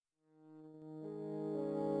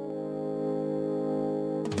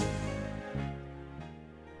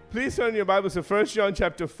Please turn your Bibles to 1 John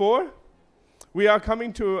chapter 4. We are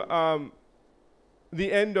coming to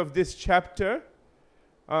the end of this chapter.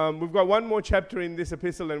 We've got one more chapter in this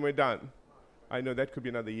epistle and we're done. I know that could be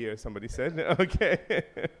another year, somebody said. Okay.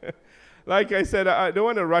 Like I said, I don't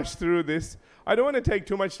want to rush through this. I don't want to take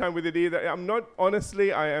too much time with it either.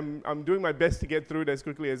 I'm doing my best to get through it as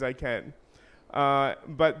quickly as I can.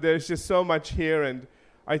 But there's just so much here, and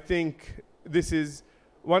I think this is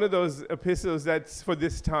one of those epistles that's for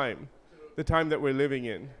this time, the time that we're living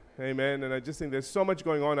in. Amen. And I just think there's so much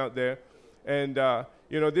going on out there. And,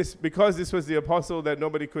 because this was the apostle that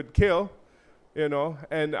nobody could kill,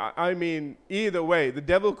 and I mean, either way, the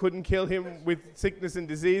devil couldn't kill him with sickness and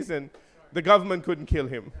disease, and the government couldn't kill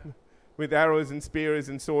him with arrows and spears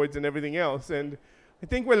and swords and everything else. And I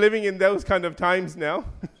think we're living in those kind of times now,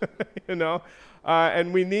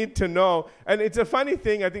 and we need to know. And it's a funny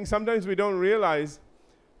thing. I think sometimes we don't realize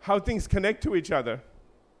how things connect to each other.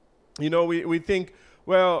 We think,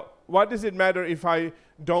 well, what does it matter if I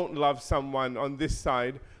don't love someone on this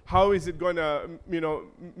side? How is it going to,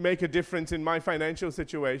 make a difference in my financial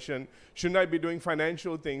situation? Shouldn't I be doing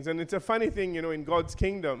financial things? And it's a funny thing, in God's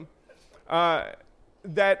kingdom,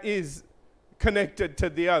 that is connected to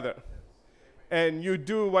the other. And you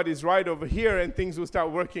do what is right over here, and things will start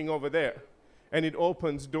working over there. And it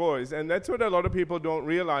opens doors. And that's what a lot of people don't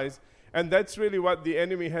realize. And that's really what the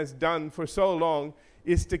enemy has done for so long,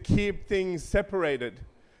 is to keep things separated,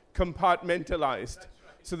 compartmentalized,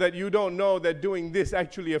 so that you don't know that doing this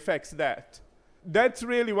actually affects that. That's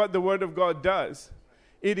really what the Word of God does.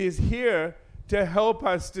 It is here to help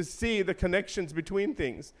us to see the connections between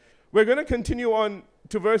things. We're going to continue on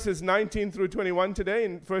to verses 19 through 21 today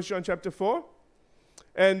in 1 John chapter 4.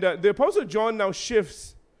 And the Apostle John now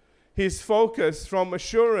shifts his focus from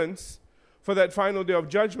assurance for that final day of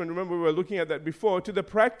judgment, remember we were looking at that before, to the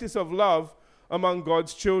practice of love among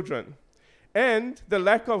God's children, and the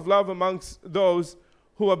lack of love amongst those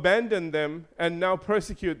who abandon them and now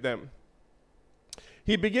persecute them.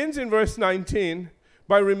 He begins in verse 19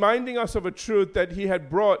 by reminding us of a truth that he had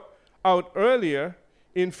brought out earlier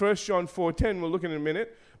in 1 John 4:10, we'll look in a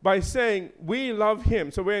minute, by saying, we love him.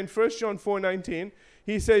 So we're in 1 John 4:19.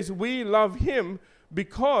 He says, we love him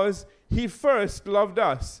because he first loved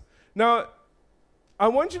us. Now, I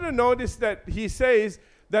want you to notice that he says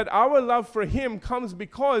that our love for him comes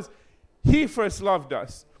because he first loved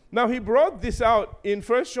us. Now, he brought this out in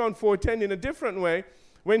 1 John 4:10 in a different way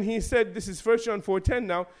when he said, this is 1 John 4:10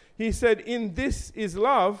 now, he said, in this is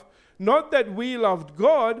love, not that we loved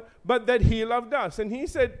God, but that he loved us. And he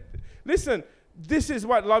said, listen, this is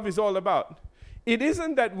what love is all about. It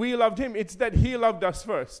isn't that we loved him, it's that he loved us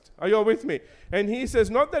first. Are you all with me? And he says,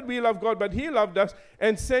 not that we love God, but he loved us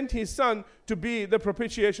and sent his son to be the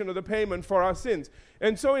propitiation or the payment for our sins.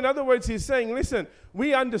 And so, in other words, he's saying, listen,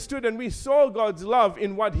 we understood and we saw God's love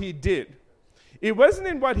in what he did. It wasn't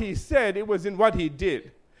in what he said, it was in what he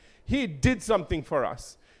did. He did something for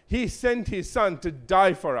us. He sent his son to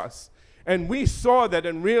die for us. And we saw that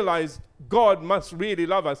and realized God must really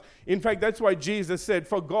love us. In fact, that's why Jesus said,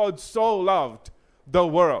 for God so loved the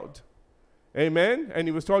world. Amen? And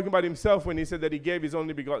he was talking about himself when he said that he gave his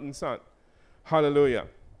only begotten son. Hallelujah.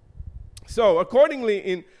 So, accordingly,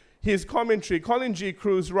 in his commentary, Colin G.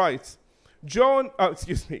 Cruz writes,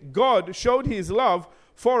 God showed his love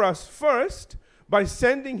for us first by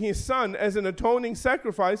sending his son as an atoning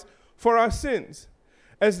sacrifice for our sins.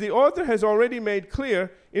 As the author has already made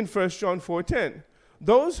clear in 1 John 4:10,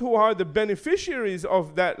 those who are the beneficiaries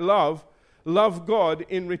of that love God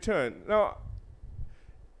in return. Now,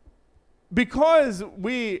 because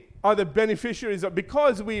we are the beneficiaries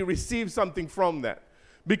because we receive something from that,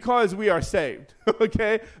 because we are saved,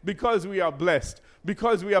 okay? Because we are blessed,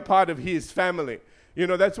 because we are part of his family.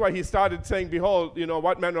 That's why he started saying, behold,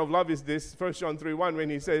 what manner of love is this? 1 John 3:1, when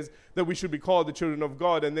he says that we should be called the children of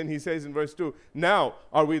God. And then he says in verse 2, now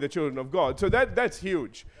are we the children of God. So that's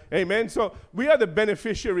huge. Amen. So we are the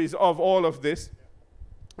beneficiaries of all of this.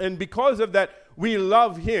 And because of that, we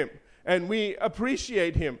love him and we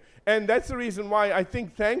appreciate him. And that's the reason why I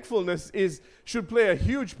think thankfulness should play a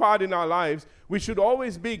huge part in our lives. We should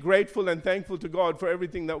always be grateful and thankful to God for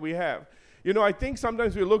everything that we have. I think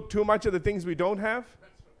sometimes we look too much at the things we don't have.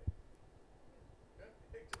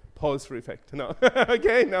 Pause for effect. No.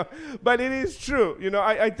 Okay, no. But it is true.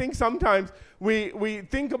 I think sometimes we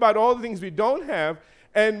think about all the things we don't have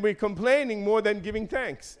and we're complaining more than giving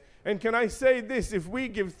thanks. And can I say this? If we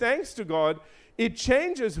give thanks to God, it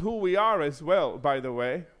changes who we are as well, by the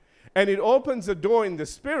way. And it opens the door in the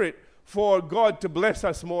spirit for God to bless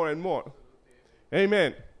us more and more.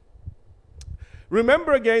 Amen.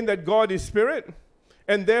 Remember again that God is spirit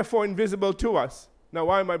and therefore invisible to us. Now,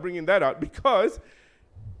 why am I bringing that out? Because,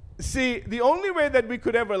 see, the only way that we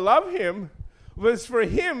could ever love him was for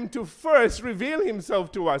him to first reveal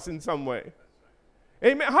himself to us in some way.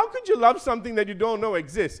 Amen. How could you love something that you don't know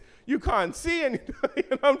exists? You can't see, and you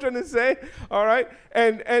know what I'm trying to say? All right?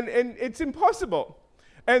 And it's impossible.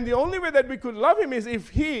 And the only way that we could love him is if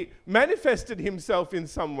he manifested himself in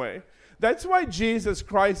some way. That's why Jesus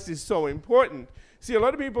Christ is so important. See, a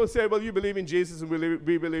lot of people say, well, you believe in Jesus and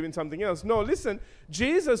we believe in something else. No, listen,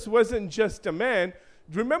 Jesus wasn't just a man.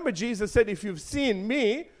 Remember, Jesus said, if you've seen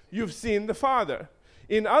me, you've seen the Father.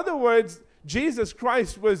 In other words, Jesus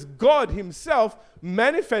Christ was God himself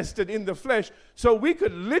manifested in the flesh, so we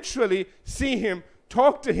could literally see him,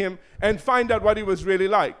 talk to him, and find out what he was really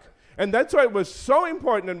like. And that's why it was so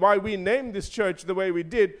important and why we named this church the way we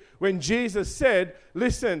did when Jesus said,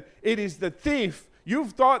 listen, it is the thief.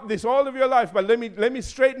 You've thought this all of your life, but let me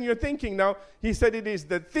straighten your thinking now. He said it is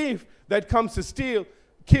the thief that comes to steal,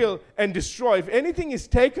 kill, and destroy. If anything is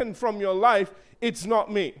taken from your life, it's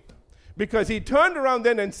not me. Because he turned around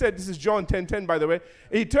then and said, this is John 10:10, by the way.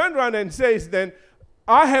 He turned around and says then,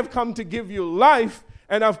 I have come to give you life,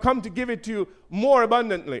 and I've come to give it to you more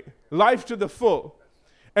abundantly. Life to the full.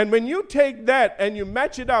 And when you take that and you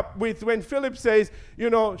match it up with when Philip says, you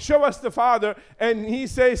know, show us the Father, and he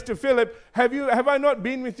says to Philip, have I not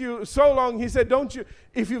been with you so long? He said, don't you,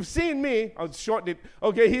 if you've seen me, I'll shorten it.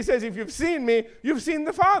 Okay, he says, if you've seen me, you've seen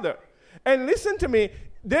the Father. And listen to me,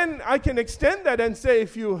 then I can extend that and say,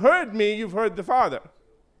 if you heard me, you've heard the Father.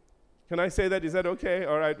 Can I say that? Is that okay?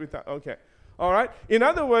 All right with that? Okay. All right? In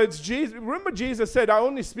other words, remember Jesus said, I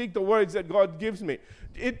only speak the words that God gives me.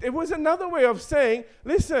 It was another way of saying,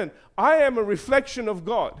 listen, I am a reflection of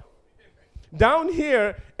God. Down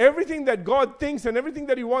here, everything that God thinks and everything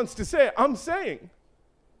that he wants to say, I'm saying.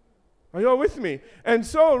 Are you all with me? And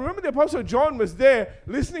so, remember the Apostle John was there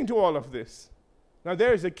listening to all of this. Now,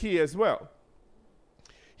 there's a key as well.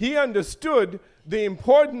 He understood the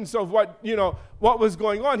importance of what was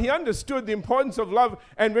going on. He understood the importance of love.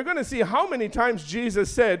 And we're going to see how many times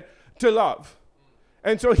Jesus said to love.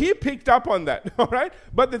 And so he picked up on that, all right?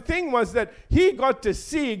 But the thing was that he got to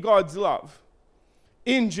see God's love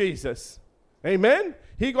in Jesus. Amen?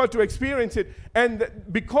 He got to experience it. And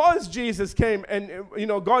because Jesus came and,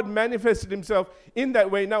 God manifested himself in that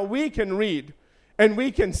way, now we can read and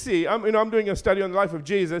we can see. I'm doing a study on the life of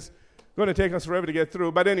Jesus. Going to take us forever to get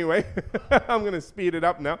through, but anyway, I'm going to speed it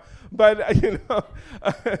up now. But,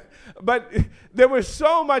 but there was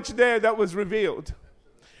so much there that was revealed.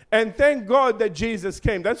 And thank God that Jesus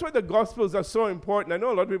came. That's why the Gospels are so important. I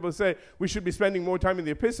know a lot of people say we should be spending more time in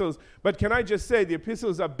the epistles, but can I just say the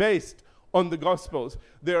epistles are based on the Gospels.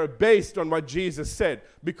 They are based on what Jesus said,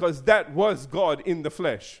 because that was God in the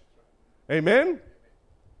flesh. Amen?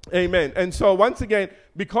 Amen. And so once again,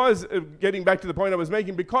 because, getting back to the point I was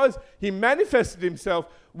making, because he manifested himself,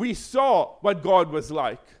 we saw what God was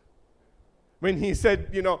like. When he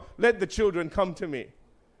said, let the children come to me.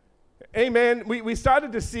 Amen. We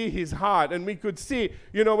started to see his heart, and we could see,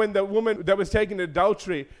 when the woman that was taken in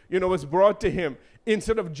adultery, was brought to him,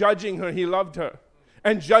 instead of judging her, he loved her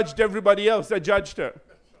and judged everybody else that judged her.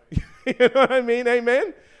 You know what I mean?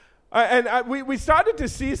 Amen. We started to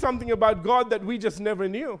see something about God that we just never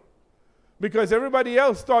knew. Because everybody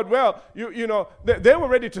else thought, well, they were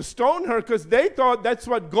ready to stone her because they thought that's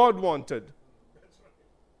what God wanted.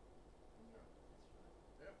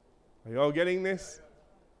 Are you all getting this?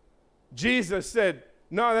 Jesus said,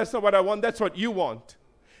 no, that's not what I want, that's what you want.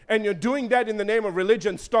 And you're doing that in the name of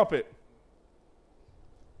religion, stop it.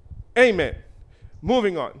 Amen.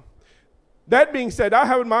 Moving on. That being said, I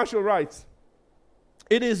have Marshall writes,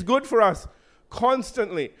 it is good for us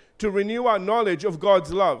constantly to renew our knowledge of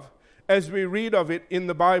God's love as we read of it in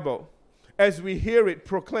the Bible, as we hear it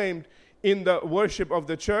proclaimed in the worship of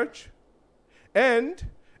the church, and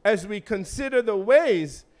as we consider the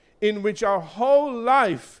ways in which our whole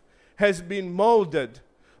life has been molded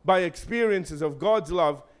by experiences of God's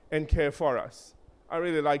love and care for us. I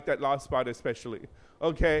really like that last part especially.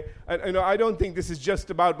 Okay? And I don't think this is just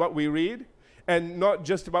about what we read and not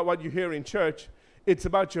just about what you hear in church. It's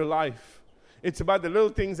about your life. It's about the little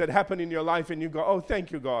things that happen in your life and you go, oh,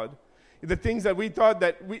 thank you, God. The things that we thought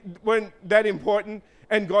that weren't that important,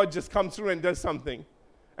 and God just comes through and does something.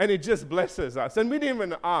 And it just blesses us. And we didn't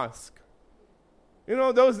even ask.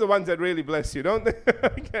 Those are the ones that really bless you, don't they?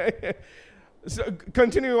 Okay. So,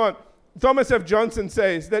 continuing on. Thomas F. Johnson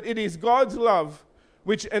says that it is God's love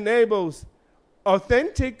which enables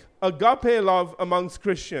authentic agape love amongst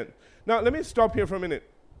Christians. Now, let me stop here for a minute.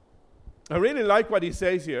 I really like what he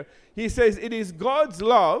says here. He says it is God's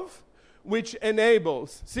love which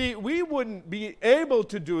enables. See, we wouldn't be able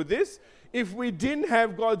to do this if we didn't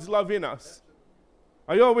have God's love in us.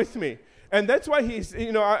 Are you all with me? And that's why he's,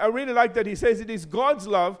 I really like that he says it is God's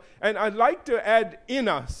love, and I'd like to add in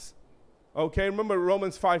us. Okay, remember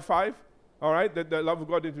Romans 5:5? All right, that the love of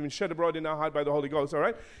God has been shed abroad in our heart by the Holy Ghost, all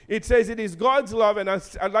right? It says it is God's love, and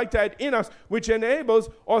I'd like to add in us, which enables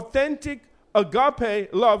authentic agape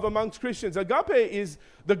love amongst Christians. Agape is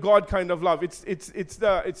the God kind of love. It's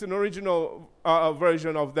an original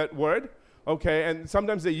version of that word, okay? And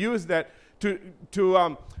sometimes they use that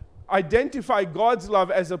to identify God's love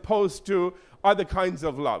as opposed to other kinds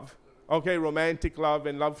of love. Okay, romantic love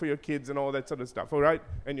and love for your kids and all that sort of stuff, all right?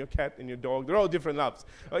 And your cat and your dog, they're all different loves.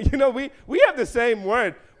 We have the same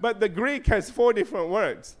word, but the Greek has 4 different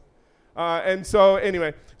words. And so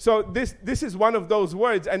anyway, so this is one of those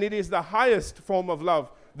words, and it is the highest form of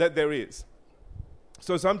love that there is.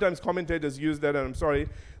 So sometimes commentators use that, and I'm sorry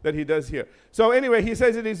that he does here. So anyway, he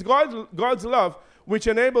says it is God's love which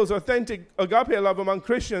enables authentic agape love among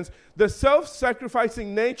Christians. The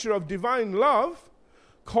self-sacrificing nature of divine love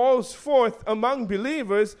calls forth among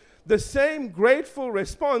believers the same grateful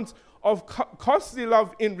response of costly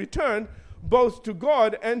love in return, both to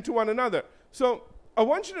God and to one another. So I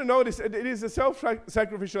want you to notice that it is a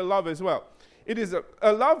self-sacrificial love as well. It is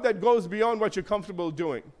a love that goes beyond what you're comfortable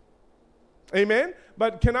doing. Amen?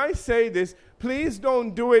 But can I say this? Please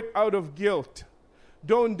don't do it out of guilt.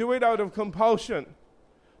 Don't do it out of compulsion.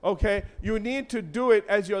 Okay? You need to do it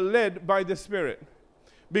as you're led by the Spirit.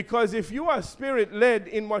 Because if you are Spirit-led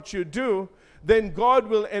in what you do, then God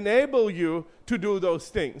will enable you to do those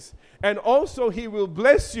things. And also He will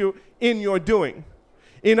bless you in your doing.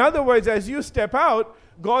 In other words, as you step out,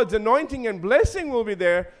 God's anointing and blessing will be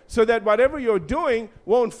there so that whatever you're doing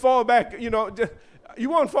won't fall back, you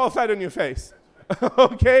won't fall flat on your face.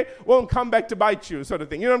 Okay? Won't come back to bite you, sort of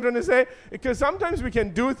thing. You know what I'm trying to say? Because sometimes we can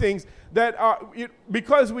do things that are,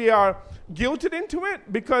 because we are guilted into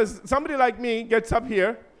it, because somebody like me gets up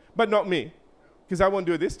here, but not me. Because I won't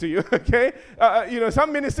do this to you, okay?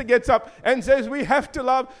 Some minister gets up and says, we have to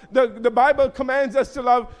love. The Bible commands us to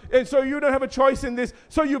love, and so you don't have a choice in this,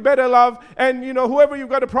 so you better love. And, whoever you've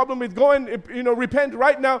got a problem with, go and, repent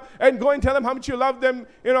right now and go and tell them how much you love them,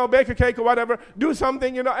 bake a cake or whatever, do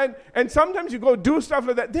something, and sometimes you go do stuff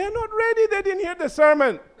like that. They're not ready. They didn't hear the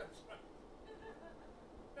sermon.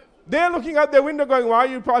 They're looking out their window going, why are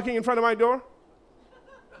you parking in front of my door?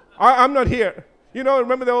 I'm not here.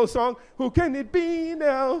 Remember the old song? Who can it be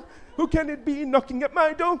now? Who can it be knocking at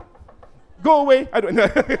my door? Go away. I don't know.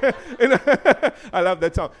 I love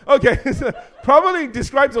that song. Okay, so probably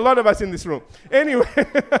describes a lot of us in this room. Anyway,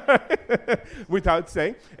 without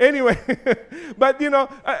saying. Anyway, but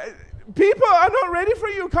people are not ready for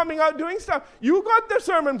you coming out doing stuff. You got the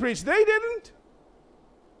sermon preached. They didn't.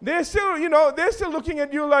 They're still, they're still looking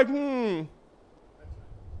at you like,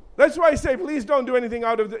 That's why I say, please don't do anything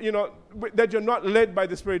out of that you're not led by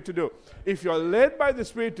the Spirit to do. If you're led by the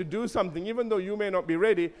Spirit to do something, even though you may not be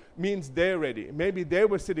ready, means they're ready. Maybe they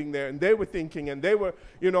were sitting there and they were thinking and they were,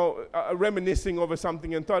 reminiscing over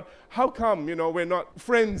something and thought, how come, we're not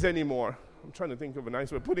friends anymore? I'm trying to think of a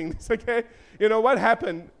nice way of putting this, okay? What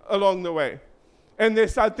happened along the way? And they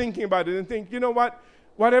start thinking about it and think, what?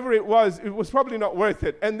 Whatever it was probably not worth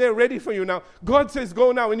it. And they're ready for you now. God says,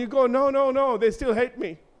 go now. And you go, no, they still hate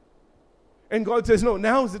me. And God says, no,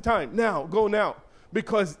 now's the time. Now, go now.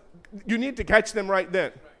 Because you need to catch them right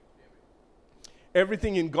then.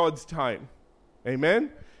 Everything in God's time.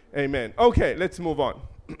 Amen? Amen. Okay, let's move on.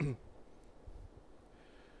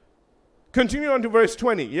 Continue on to verse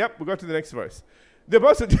 20. Yep, we got to the next verse. The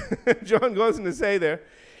Apostle John goes on to say there,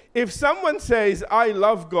 if someone says, I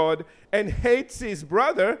love God, and hates his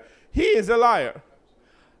brother, he is a liar.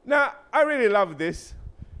 Now, I really love this.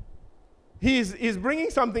 He's bringing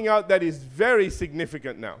something out that is very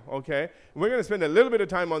significant now, okay? We're going to spend a little bit of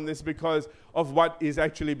time on this because of what is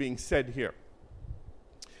actually being said here.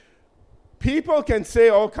 People can say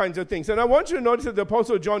all kinds of things. And I want you to notice that the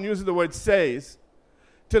Apostle John uses the word says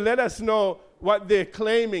to let us know what they're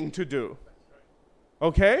claiming to do.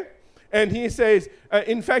 Okay? And he says,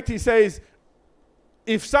 in fact, he says,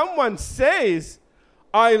 if someone says,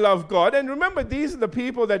 I love God, and remember, these are the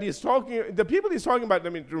people that he's talking about,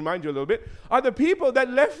 let me remind you a little bit, are the people that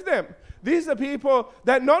left them. These are people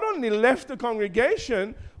that not only left the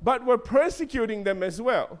congregation, but were persecuting them as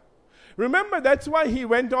well. Remember, that's why he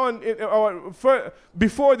went on,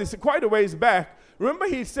 before this, quite a ways back, remember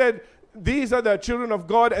he said, these are the children of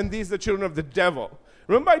God and these are the children of the devil.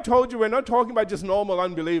 Remember I told you we're not talking about just normal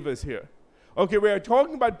unbelievers here. Okay, we are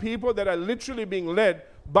talking about people that are literally being led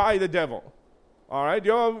by the devil. All right,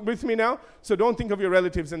 you're with me now? So don't think of your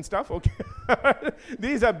relatives and stuff, okay?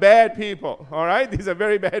 These are bad people, all right? These are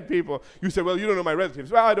very bad people. You say, well, you don't know my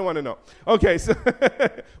relatives. Well, I don't want to know. Okay, so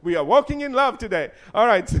we are walking in love today. All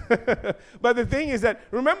right. But the thing is that,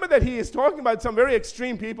 remember that he is talking about some very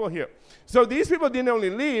extreme people here. So these people didn't only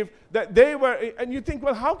leave, that they were, and you think,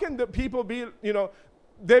 well, how can the people be,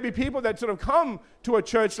 there be people that sort of come to a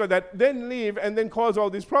church like that, then leave, and then cause all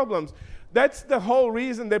these problems. That's the whole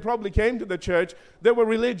reason they probably came to the church. They were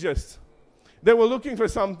religious. They were looking for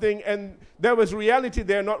something, and there was reality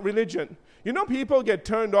there, not religion. You know, people get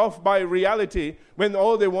turned off by reality when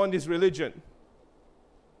all they want is religion.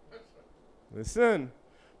 Listen,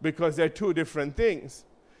 because they're two different things.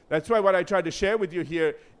 That's why what I try to share with you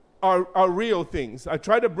here are real things. I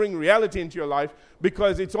try to bring reality into your life,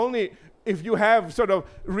 because it's only if you have sort of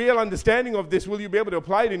real understanding of this, will you be able to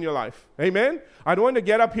apply it in your life? Amen? I don't want to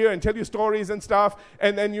get up here and tell you stories and stuff,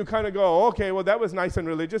 and then you kind of go, okay, well, that was nice and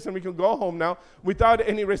religious, and we can go home now without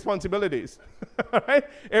any responsibilities. All right?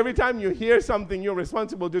 Every time you hear something, you're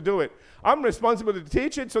responsible to do it. I'm responsible to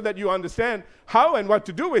teach it so that you understand how and what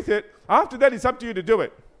to do with it. After that, it's up to you to do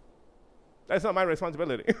it. That's not my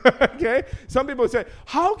responsibility. Okay? Some people say,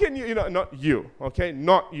 how can you, not you, okay?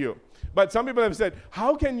 Not you. But some people have said,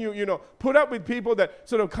 how can you, put up with people that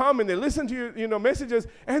sort of come and they listen to you, messages,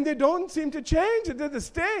 and they don't seem to change. They're the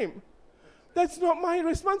same. That's not my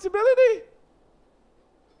responsibility.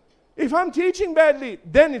 If I'm teaching badly,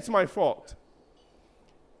 then it's my fault.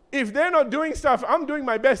 If they're not doing stuff, I'm doing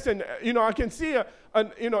my best, and, I can see,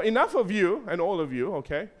 enough of you, and all of you,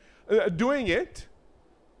 okay, doing it,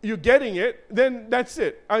 you're getting it, then that's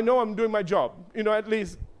it. I know I'm doing my job, at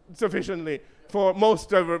least sufficiently for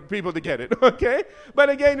most of people to get it, okay? But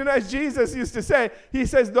again, as Jesus used to say, he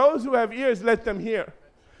says, those who have ears, let them hear.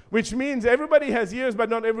 Which means everybody has ears, but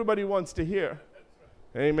not everybody wants to hear.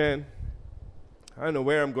 Amen. I don't know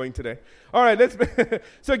where I'm going today. All right,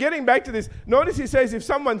 so getting back to this, notice he says, if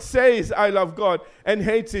someone says, I love God, and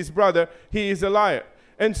hates his brother, he is a liar.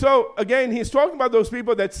 And so, again, he's talking about those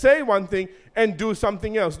people that say one thing and do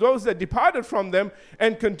something else. Those that departed from them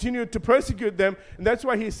and continued to persecute them. And that's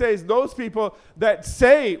why he says those people that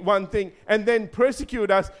say one thing and then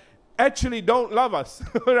persecute us actually don't love us,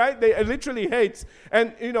 right? They literally hate.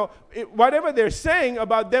 And, whatever they're saying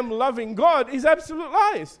about them loving God is absolute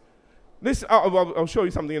lies. I'll show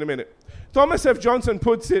you something in a minute. Thomas F. Johnson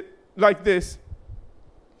puts it like this.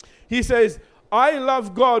 He says, I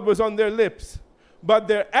love God was on their lips, but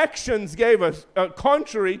their actions gave us a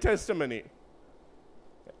contrary testimony.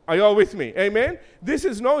 Are you all with me? Amen? This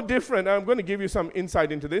is no different, I'm going to give you some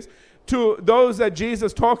insight into this, to those that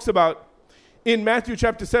Jesus talks about in Matthew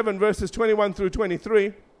chapter 7, verses 21 through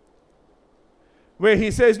 23, where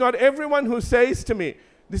he says, not everyone who says to me,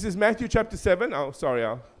 this is Matthew chapter 7,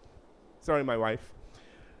 sorry my wife.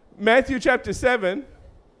 Matthew chapter 7,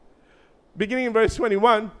 beginning in verse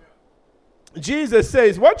 21, Jesus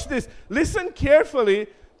says, watch this, listen carefully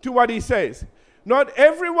to what he says. Not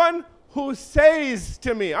everyone who says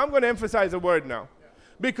to me, I'm going to emphasize a word now,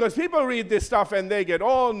 because people read this stuff and they get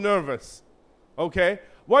all nervous, okay?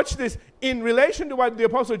 Watch this in relation to what the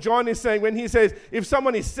Apostle John is saying when he says, if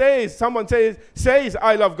someone says,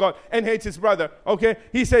 I love God and hates his brother, okay,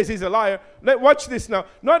 he says he's a liar. Watch this now.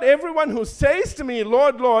 Not everyone who says to me,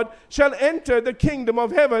 Lord, Lord, shall enter the kingdom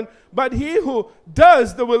of heaven, but he who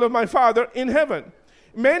does the will of my Father in heaven.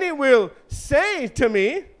 Many will say to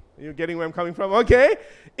me, you're getting where I'm coming from, okay?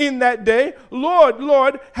 In that day, Lord,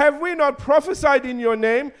 Lord, have we not prophesied in your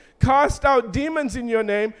name, cast out demons in your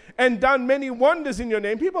name, and done many wonders in your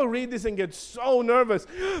name? People read this and get so nervous.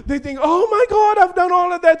 They think, oh my God, I've done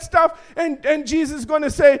all of that stuff. And Jesus is going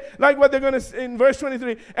to say, like what they're going to say in verse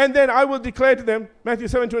 23, and then I will declare to them, Matthew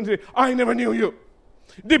 7:23, I never knew you.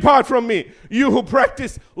 Depart from me, you who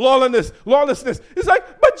practice lawlessness. It's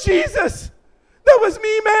like, but Jesus, that was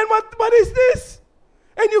me, man. What is this?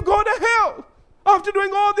 And you go to hell after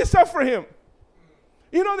doing all this stuff for him.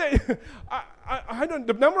 I don't.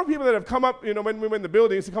 The number of people that have come up, when we were in the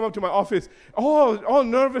buildings, to come up to my office, all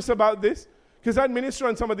nervous about this, because I'd minister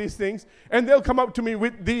on some of these things, and they'll come up to me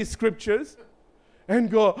with these scriptures,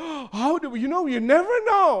 and go, how do we? You never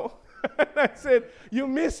know. And I said, you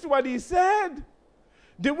missed what he said.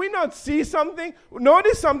 Did we not see something?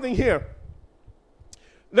 Notice something here.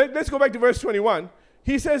 Let's go back to verse 21.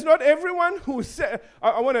 He says, not everyone who says,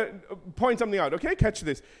 I want to point something out, okay? Catch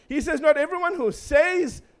this. He says, not everyone who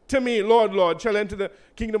says to me, Lord, Lord, shall enter the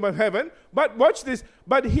kingdom of heaven. But watch this,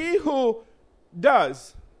 but he who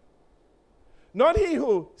does. Not he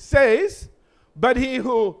who says, but he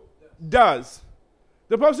who does.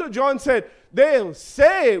 The Apostle John said, they'll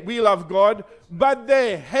say we love God, but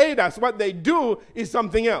they hate us. What they do is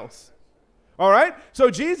something else. All right? So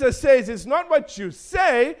Jesus says it's not what you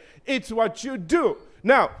say, it's what you do.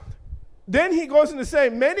 Now, then he goes on to say,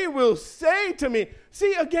 many will say to me,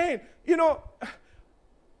 see again,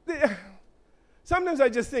 sometimes I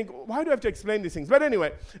just think, why do I have to explain these things? But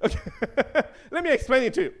anyway, okay. Let me explain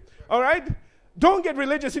it to you. All right? Don't get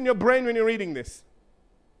religious in your brain when you're reading this.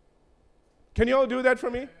 Can you all do that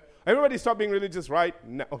for me? Everybody stop being religious, right?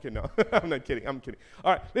 No. Okay, no. I'm not kidding. I'm kidding.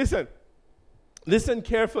 All right, listen. Listen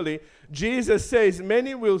carefully. Jesus says,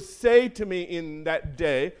 many will say to me in that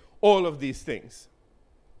day all of these things.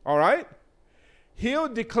 All right? He'll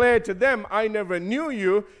declare to them, I never knew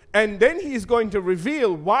you. And then he's going to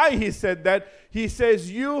reveal why he said that. He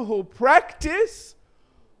says, you who practice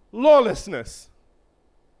lawlessness.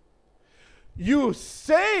 You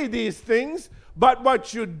say these things, but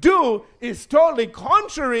what you do is totally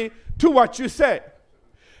contrary to what you say.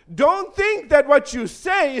 Don't think that what you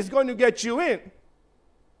say is going to get you in.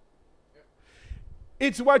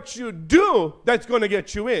 It's what you do that's going to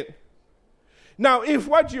get you in. Now, if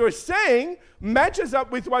what you're saying matches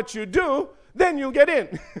up with what you do, then you get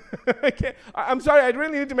in. Okay? I'm sorry, I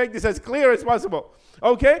really need to make this as clear as possible.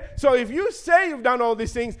 Okay? So if you say you've done all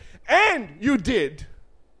these things and you did,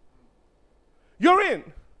 you're in.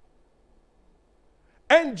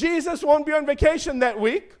 And Jesus won't be on vacation that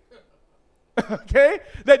week. Okay?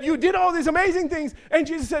 That you did all these amazing things and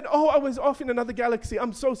Jesus said, oh, I was off in another galaxy.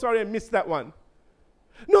 I'm so sorry I missed that one.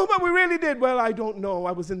 No, but we really did. Well, I don't know.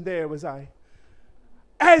 I wasn't there, was I?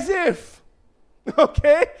 As if.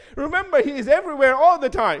 Okay? Remember, he is everywhere all the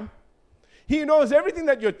time. He knows everything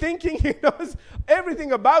that you're thinking. He knows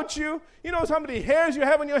everything about you. He knows how many hairs you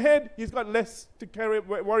have on your head. He's got less to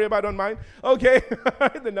worry about on mine. Okay?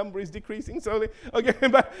 The number is decreasing slowly. Okay?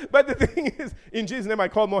 But the thing is, in Jesus' name, I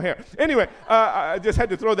call more hair. Anyway, I just had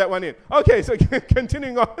to throw that one in. Okay, so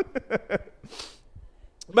continuing on.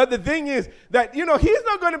 But the thing is that, he's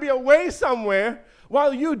not going to be away somewhere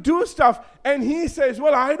while you do stuff, and he says,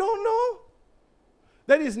 well, I don't know.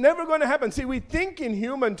 That is never going to happen. See, we think in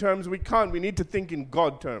human terms. We can't. We need to think in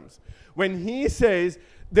God terms. When he says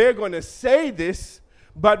they're going to say this,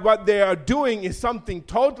 but what they are doing is something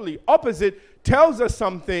totally opposite, tells us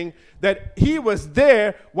something that he was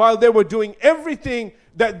there while they were doing everything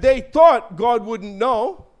that they thought God wouldn't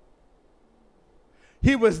know.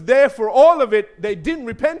 He was there for all of it. They didn't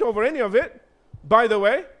repent over any of it, by the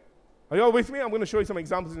way. Are you all with me? I'm going to show you some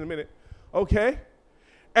examples in a minute. Okay?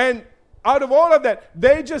 And out of all of that,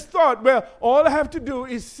 they just thought, well, all I have to do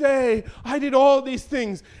is say, I did all these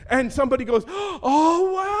things. And somebody goes,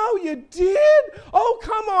 oh, wow, you did? Oh,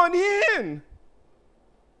 come on in.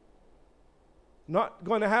 Not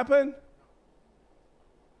going to happen.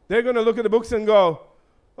 They're going to look at the books and go,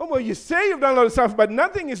 oh, well, you say you've done a lot of stuff, but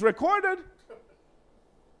nothing is recorded.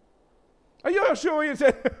 Are you sure you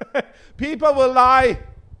said? People will lie.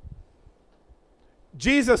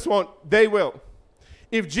 Jesus won't. They will.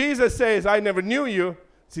 If Jesus says, I never knew you,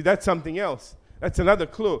 see, that's something else. That's another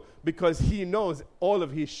clue, because he knows all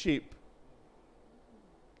of his sheep.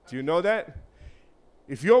 Do you know that?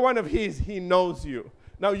 If you're one of his, he knows you.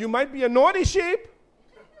 Now, you might be a naughty sheep.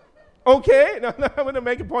 Okay? Now, I'm going to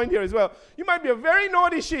make a point here as well. You might be a very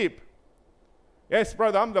naughty sheep. Yes,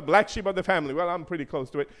 brother, I'm the black sheep of the family. Well, I'm pretty close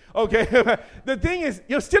to it. Okay? The thing is,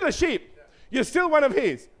 you're still a sheep. You're still one of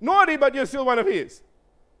his. Naughty, but you're still one of his.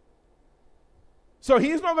 So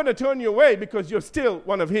he's not going to turn you away because you're still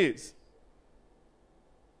one of his.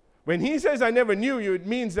 When he says, I never knew you, it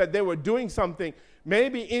means that they were doing something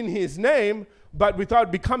maybe in his name, but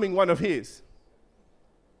without becoming one of his.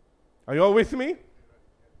 Are you all with me?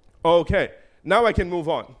 Okay. Now I can move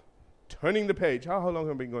on. Turning the page. How long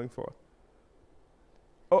have I been going for?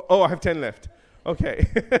 Oh, I have 10 left. Okay.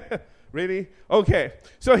 Really? Okay.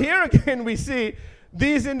 So here again we see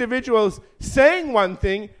these individuals saying one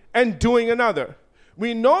thing and doing another.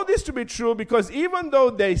 We know this to be true because even though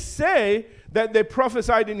they say that they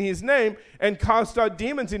prophesied in his name and cast out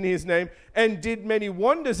demons in his name and did many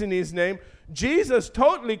wonders in his name, Jesus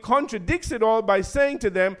totally contradicts it all by saying to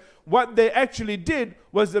them what they actually did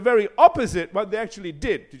was the very opposite. What they actually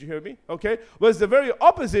did you hear me? Okay, was the very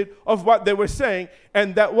opposite of what they were saying,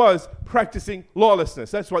 and that was practicing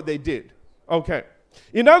lawlessness. That's what they did. Okay.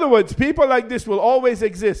 In other words, people like this will always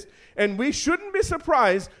exist, and we shouldn't be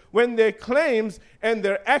surprised when their claims and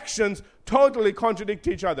their actions totally contradict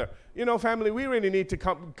each other. You know, family, we really need to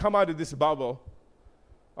come out of this bubble,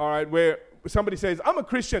 all right, where somebody says, I'm a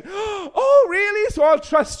Christian. Oh, really? So I'll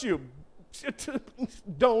trust you.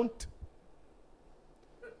 Don't.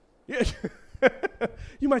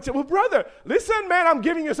 You might say, well, brother, listen, man, I'm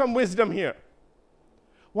giving you some wisdom here.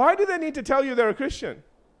 Why do they need to tell you they're a Christian?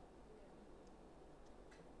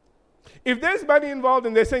 If there's money involved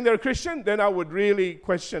and they're saying they're a Christian, then I would really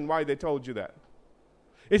question why they told you that.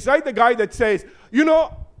 It's like the guy that says,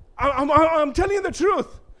 I'm telling you the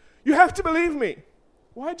truth. You have to believe me.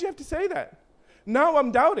 Why'd you have to say that? Now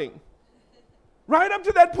I'm doubting. Right up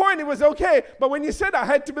to that point, it was okay. But when you said I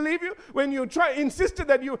had to believe you, when you insisted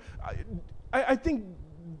that I think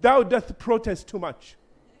thou doth protest too much.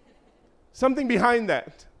 Something behind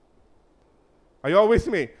that. Are you all with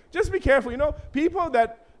me? Just be careful. People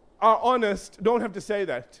that are honest don't have to say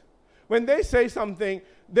that. When they say something,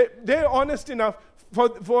 they're honest enough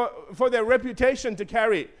for their reputation to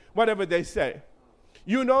carry whatever they say.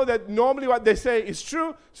 You know that normally what they say is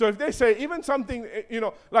true, so if they say even something,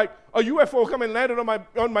 like a UFO come and landed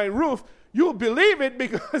on my roof, you'll believe it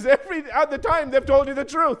because every other time they've told you the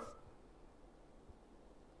truth.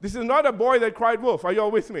 This is not a boy that cried wolf. Are you all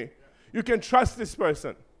with me? You can trust this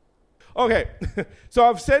person. Okay, so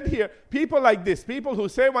I've said here, people like this, people who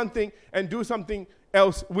say one thing and do something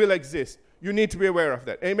else will exist. You need to be aware of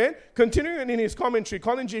that. Amen? Continuing in his commentary,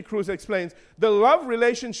 Colin G. Cruz explains, the love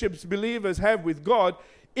relationships believers have with God,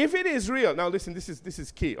 if it is real, now listen, this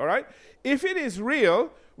is key, all right? If it is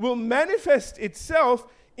real, will manifest itself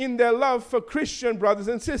in their love for Christian brothers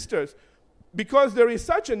and sisters, because there is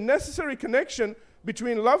such a necessary connection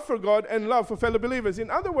between love for God and love for fellow believers. In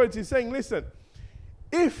other words, he's saying, listen,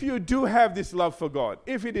 if you do have this love for God,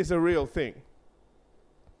 if it is a real thing,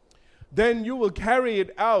 then you will carry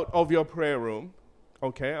it out of your prayer room.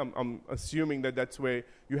 Okay, I'm assuming that that's where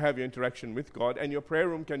you have your interaction with God, and your prayer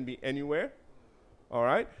room can be anywhere, all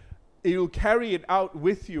right? You'll carry it out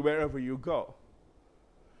with you wherever you go,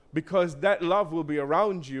 because that love will be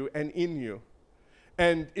around you and in you.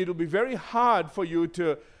 And it'll be very hard for you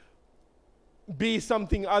to be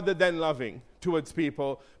something other than loving towards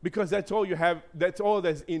people, because that's all you have, that's all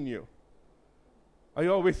that's in you. Are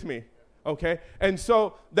you all with me? Okay, and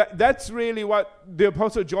so that's really what the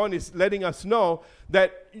Apostle John is letting us know,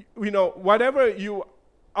 that whatever you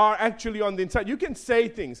are actually on the inside, you can say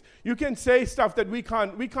things, you can say stuff that we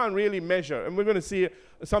can't really measure, and we're going to see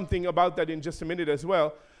something about that in just a minute as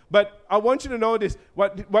well. But I want you to notice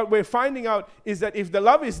what we're finding out is that if the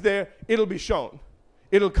love is there, it'll be shown,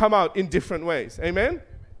 it'll come out in different ways. Amen.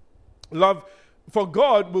 Love for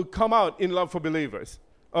God will come out in love for believers.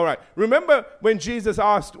 All right. Remember when Jesus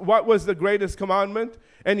asked what was the greatest commandment?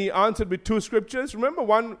 And he answered with two scriptures. Remember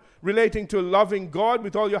one relating to loving God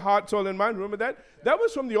with all your heart, soul, and mind. Remember that? That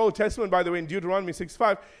was from the Old Testament, by the way, in Deuteronomy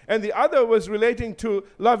 6:5. And the other was relating to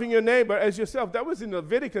loving your neighbor as yourself. That was in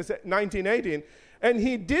Leviticus 19:18. And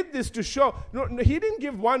he did this to show, he didn't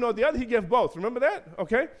give one or the other, he gave both. Remember that?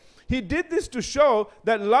 Okay? He did this to show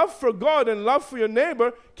that love for God and love for your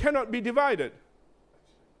neighbor cannot be divided.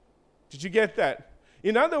 Did you get that?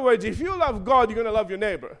 In other words, if you love God, you're going to love your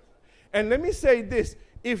neighbor. And let me say this.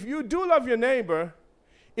 If you do love your neighbor,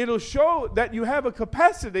 it'll show that you have a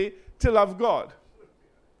capacity to love God.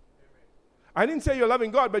 I didn't say you're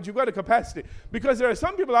loving God, but you've got a capacity. Because there are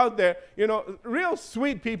some people out there, real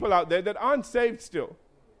sweet people out there that aren't saved still.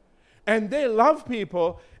 And they love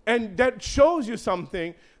people, and that shows you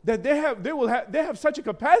something, that they have such a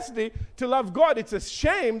capacity to love God. It's a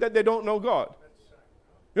shame that they don't know God.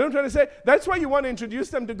 You know what I'm trying to say? That's why you want to introduce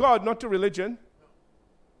them to God, not to religion.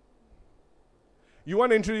 You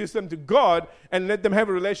want to introduce them to God and let them have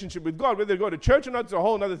a relationship with God. Whether they go to church or not, it's a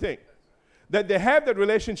whole other thing. That they have that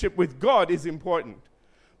relationship with God is important,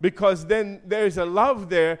 because then there's a love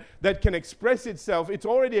there that can express itself. It's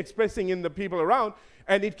already expressing in the people around,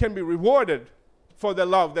 and it can be rewarded for the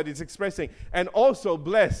love that it's expressing, and also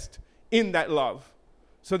blessed in that love,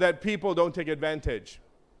 so that people don't take advantage.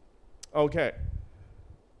 Okay.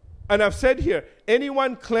 And I've said here,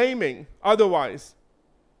 anyone claiming otherwise,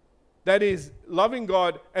 that is loving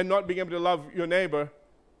God and not being able to love your neighbor,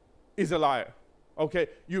 is a liar. Okay?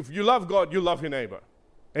 If you love God, you love your neighbor.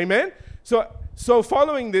 Amen? So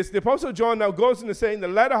following this, the Apostle John now goes into saying the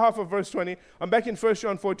latter half of verse 20. I'm back in 1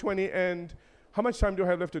 John 4:20, and how much time do I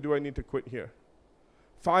have left, or do I need to quit here?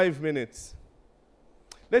 5 minutes.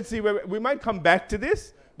 Let's see, we might come back to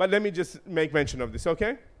this, but let me just make mention of this,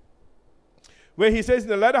 okay? Where he says in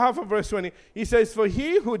the latter half of verse 20, he says, for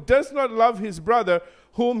he who does not love his brother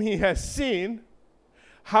whom he has seen,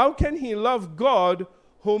 how can he love God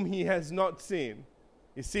whom he has not seen?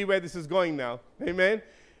 You see where this is going now. Amen?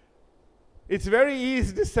 It's very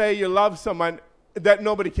easy to say you love someone that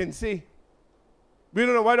nobody can see. We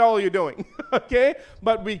don't know what all you're doing, okay?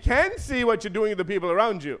 But we can see what you're doing to the people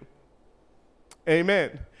around you.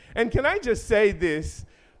 Amen. And can I just say this?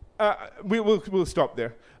 we'll stop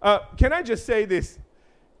there. Can I just say this?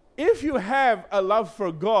 If you have a love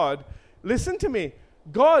for God, listen to me.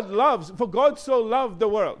 For God so loved the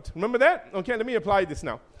world. Remember that? Okay, let me apply this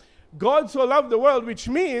now. God so loved the world, which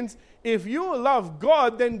means if you love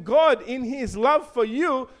God, then God in his love for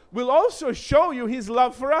you will also show you his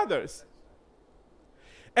love for others.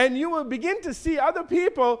 And you will begin to see other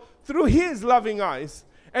people through his loving eyes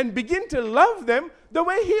and begin to love them the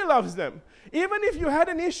way he loves them. Even if you had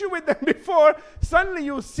an issue with them before, suddenly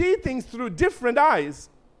you'll see things through different eyes.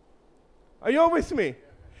 Are you all with me?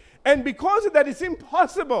 And because of that, it's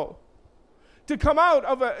impossible to come out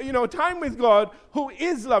of a time with God who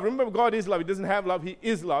is love. Remember, God is love. He doesn't have love. He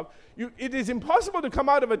is love. It is impossible to come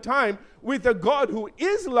out of a time with a God who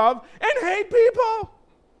is love and hate people.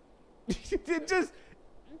 It just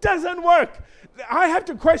doesn't work. I have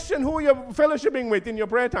to question who you're fellowshipping with in your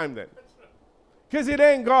prayer time then. Because it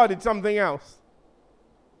ain't God, it's something else.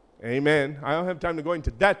 Amen. I don't have time to go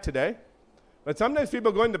into that today. But sometimes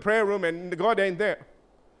people go in the prayer room and God ain't there.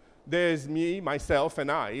 There's me, myself,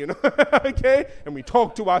 and I, okay? And we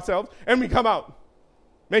talk to ourselves and we come out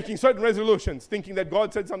making certain resolutions, thinking that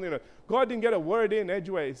God said something. God didn't get a word in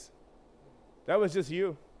edgeways. That was just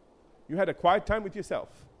you. You had a quiet time with yourself.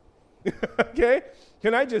 Okay?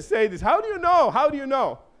 Can I just say this? How do you know? How do you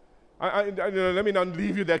know? Let me not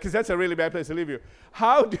leave you there because that's a really bad place to leave you.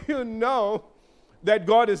 How do you know that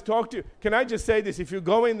God has talked to you? Can I just say this? If you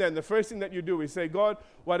go in there and the first thing that you do is say, God,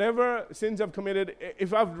 whatever sins I've committed,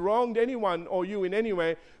 if I've wronged anyone or you in any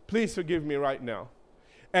way, please forgive me right now.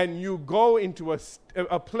 And you go into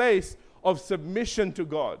a place of submission to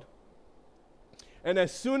God. And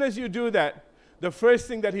as soon as you do that, the first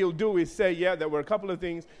thing that he'll do is say, yeah, there were a couple of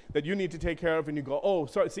things that you need to take care of. And you go, oh,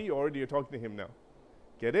 sorry. See, already you're talking to him now.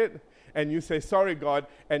 Get it? And you say, sorry, God.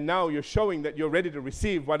 And now you're showing that you're ready to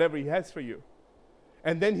receive whatever he has for you.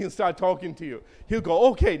 And then he'll start talking to you. He'll go,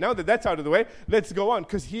 okay, now that that's out of the way, let's go on.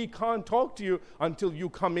 Because he can't talk to you until you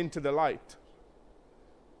come into the light.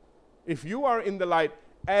 If you are in the light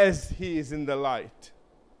as he is in the light.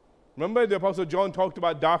 Remember the Apostle John talked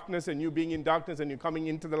about darkness and you being in darkness and you coming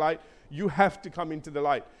into the light? You have to come into the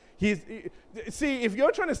light. See, if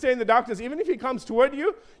you're trying to stay in the darkness, even if he comes toward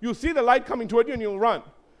you, you'll see the light coming toward you and you'll run.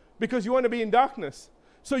 Because you want to be in darkness.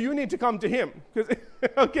 So you need to come to him.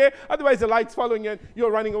 Okay? Otherwise the light's following you and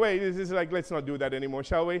you're running away. This is like, let's not do that anymore,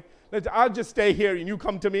 shall we? I'll just stay here and you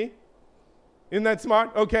come to me. Isn't that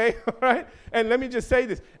smart? Okay? All right? And let me just say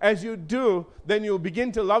this. As you do, then you'll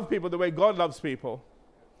begin to love people the way God loves people.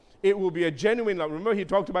 It will be a genuine love. Remember he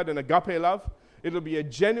talked about an agape love? It'll be a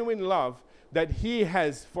genuine love that he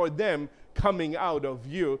has for them coming out of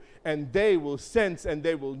you, and they will sense and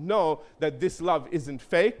they will know that this love isn't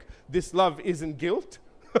fake. This love isn't guilt.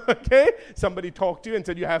 Okay? Somebody talked to you and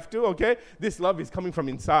said you have to, okay? This love is coming from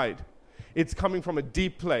inside. It's coming from a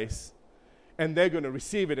deep place, and they're going to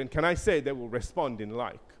receive it, and can I say they will respond in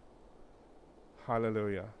like.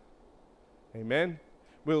 Hallelujah. Amen?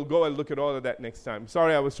 We'll go and look at all of that next time.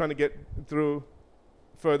 Sorry, I was trying to get through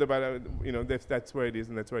further, but that's where it is,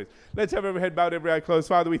 and that's where it is. Let's have every head bowed, every eye closed.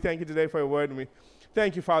 Father, we thank you today for your word, and we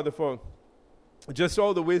thank you, Father, for just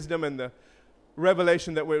all the wisdom and the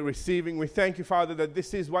revelation that we're receiving. We thank you, Father, that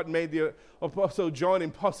this is what made the Apostle John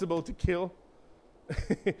impossible to kill.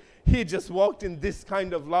 He just walked in this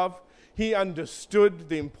kind of love. He understood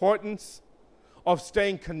the importance of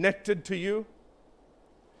staying connected to you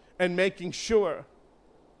and making sure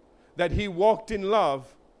that he walked in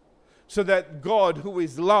love so that God, who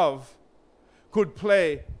is love, could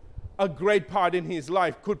play a great part in his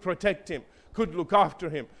life, could protect him, could look after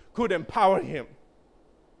him, could empower him.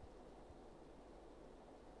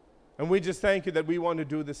 And we just thank you that we want to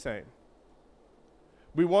do the same.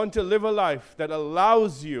 We want to live a life that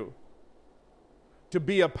allows you to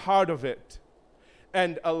be a part of it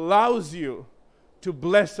and allows you to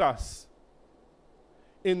bless us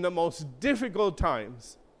in the most difficult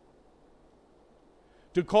times,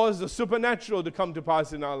 to cause the supernatural to come to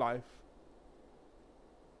pass in our life,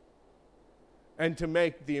 and to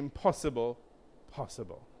make the impossible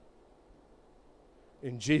possible.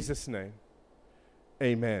 In Jesus' name,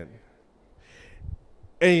 amen.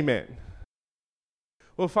 Amen.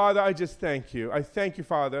 Well, Father, I just thank you. I thank you,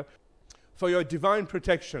 Father, for your divine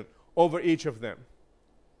protection over each of them.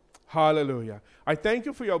 Hallelujah. I thank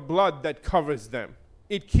you for your blood that covers them.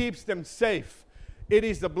 It keeps them safe. It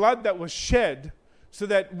is the blood that was shed so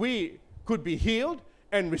that we could be healed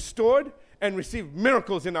and restored and receive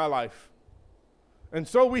miracles in our life. And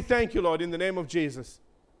so we thank you, Lord, in the name of Jesus,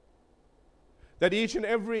 that each and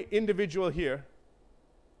every individual here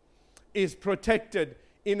is protected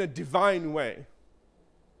in a divine way.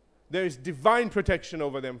 There is divine protection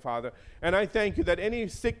over them, Father. And I thank you that any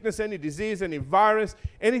sickness, any disease, any virus,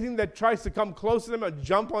 anything that tries to come close to them or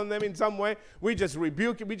jump on them in some way, we just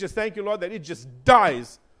rebuke it. We just thank you, Lord, that it just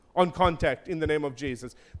dies on contact in the name of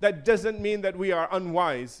Jesus. That doesn't mean that we are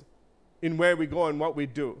unwise in where we go and what we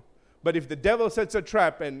do. But if the devil sets a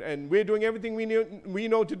trap and we're doing everything we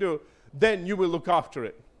know to do, then you will look after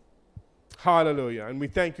it. Hallelujah. And we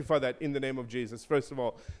thank you for that in the name of Jesus, first of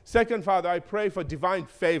all. Second, Father, I pray for divine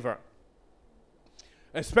favor.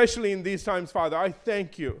 Especially in these times, Father, I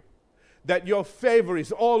thank you that your favor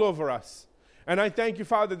is all over us. And I thank you,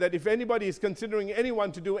 Father, that if anybody is considering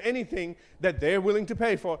anyone to do anything that they're willing to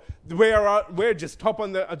pay for, we're just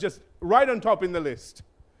just right on top in the list.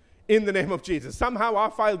 In the name of Jesus. Somehow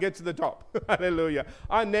our file gets to the top. Hallelujah.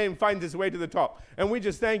 Our name finds its way to the top. And we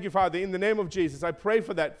just thank you, Father, in the name of Jesus. I pray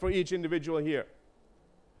for that for each individual here.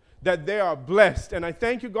 That they are blessed. And I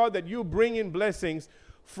thank you, God, that you bring in blessings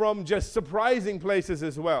from just surprising places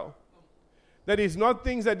as well. That is not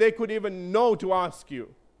things that they could even know to ask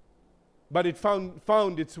you. But it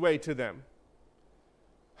found its way to them.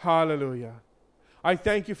 Hallelujah. I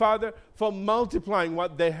thank you, Father, for multiplying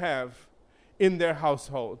what they have in their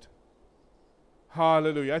household.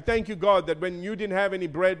 Hallelujah. I thank you, God, that when you didn't have any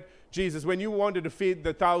bread, Jesus, when you wanted to feed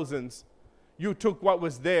the thousands, you took what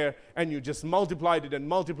was there and you just multiplied it and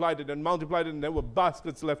multiplied it and multiplied it, and there were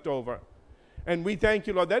baskets left over. And we thank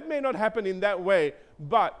you, Lord. That may not happen in that way,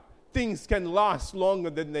 but things can last longer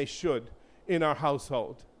than they should in our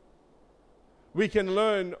household. We can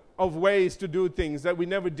learn of ways to do things that we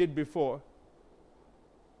never did before.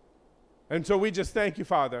 And so we just thank you,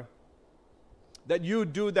 Father, that you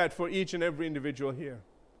do that for each and every individual here.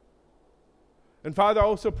 And Father, I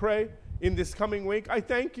also pray in this coming week, I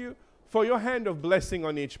thank you for your hand of blessing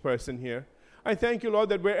on each person here. I thank you, Lord,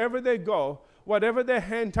 that wherever they go, whatever their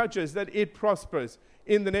hand touches, that it prospers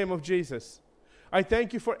in the name of Jesus. I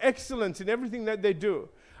thank you for excellence in everything that they do.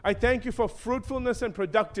 I thank you for fruitfulness and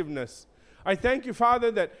productiveness. I thank you, Father,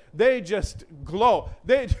 that they just glow.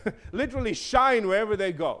 They literally shine wherever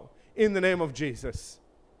they go in the name of Jesus.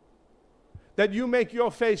 That you make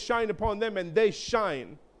your face shine upon them and they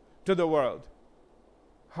shine to the world.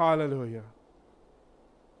 Hallelujah.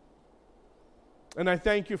 And I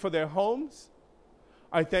thank you for their homes.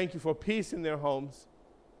 I thank you for peace in their homes,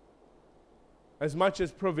 as much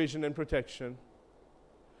as provision and protection.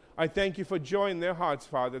 I thank you for joy in their hearts,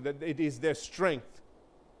 Father, that it is their strength.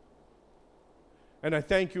 And I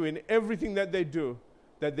thank you in everything that they do,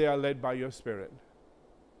 that they are led by your Spirit.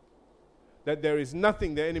 That there is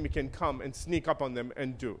nothing the enemy can come and sneak up on them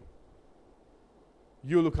and do.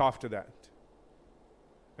 You look after that.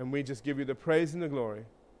 And we just give you the praise and the glory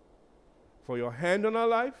for your hand on our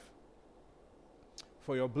life,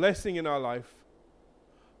 for your blessing in our life,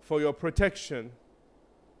 for your protection,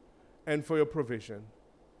 and for your provision.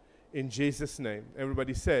 In Jesus' name.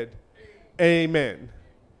 Everybody said, Amen.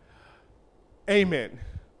 Amen.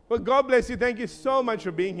 Well, God bless you. Thank you so much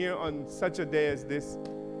for being here on such a day as this.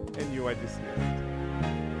 And you are dismissed.